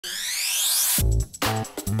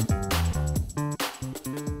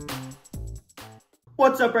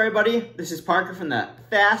What's up, everybody? This is Parker from the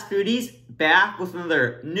Fast Foodies, back with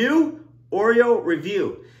another new Oreo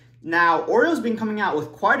review. Now, Oreo's been coming out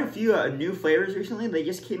with quite a few new flavors recently. They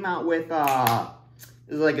just came out with it was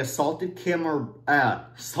like a salted caramel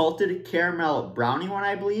brownie one,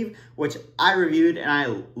 I believe, which I reviewed and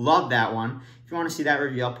I love that one. If you want to see that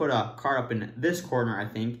review, I'll put a card up in this corner, I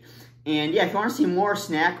think. And yeah, if you want to see more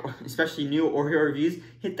snack, especially new Oreo reviews,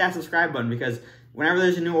 hit that subscribe button because whenever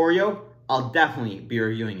there's a new Oreo, I'll definitely be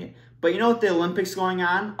reviewing it. But you know what, the Olympics going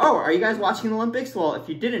on? Oh, are you guys watching the Olympics? Well, if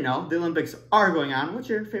you didn't know, the Olympics are going on. What's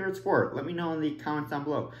your favorite sport? Let me know in the comments down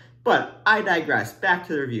below. But I digress. Back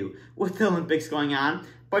to the review. With the Olympics going on, a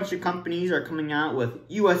bunch of companies are coming out with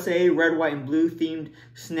USA red, white, and blue themed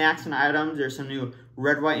snacks and items. There's some new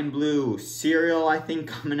red, white, and blue cereal, I think,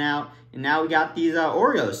 coming out. And now we got these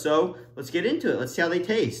Oreos. So let's get into it. Let's see how they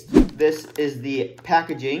taste. This is the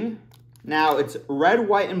packaging. Now it's red,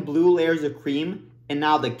 white, and blue layers of cream. And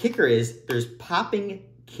now the kicker is there's popping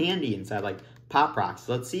candy inside, like Pop Rocks.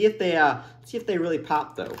 So let's see if they really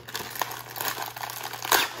pop though.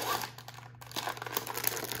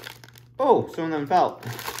 Oh, some of them fell.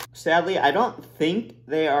 Sadly, I don't think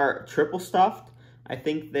they are triple stuffed. I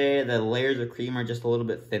think the layers of cream are just a little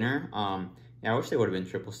bit thinner. Yeah, I wish they would have been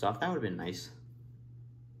triple stuffed. That would have been nice.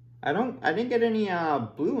 I didn't get any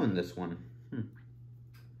blue in this one.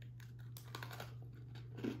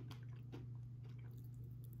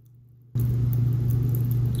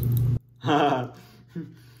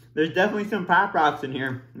 There's definitely some Pop Rocks in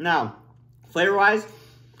here. Now, flavor-wise,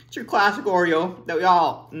 it's your classic Oreo that we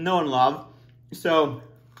all know and love. So,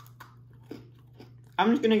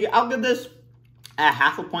 I'll give this a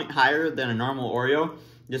half a point higher than a normal Oreo,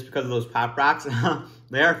 just because of those Pop Rocks.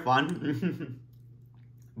 They are fun.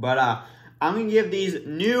 But I'm gonna give these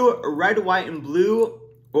new red, white, and blue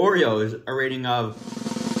Oreos a rating of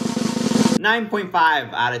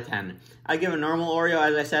 9.5 out of 10. I give a normal Oreo,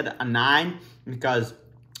 as I said, a 9, because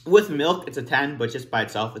with milk, it's a 10, but just by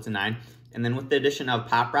itself, it's a 9. And then with the addition of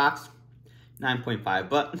Pop Rocks, 9.5.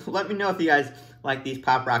 But let me know if you guys like these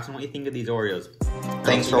Pop Rocks and what you think of these Oreos.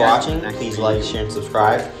 Thanks for watching. Please like, share, and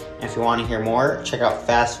subscribe. And if you want to hear more, check out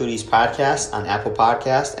Fast Foodies Podcast on Apple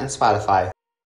Podcasts and Spotify.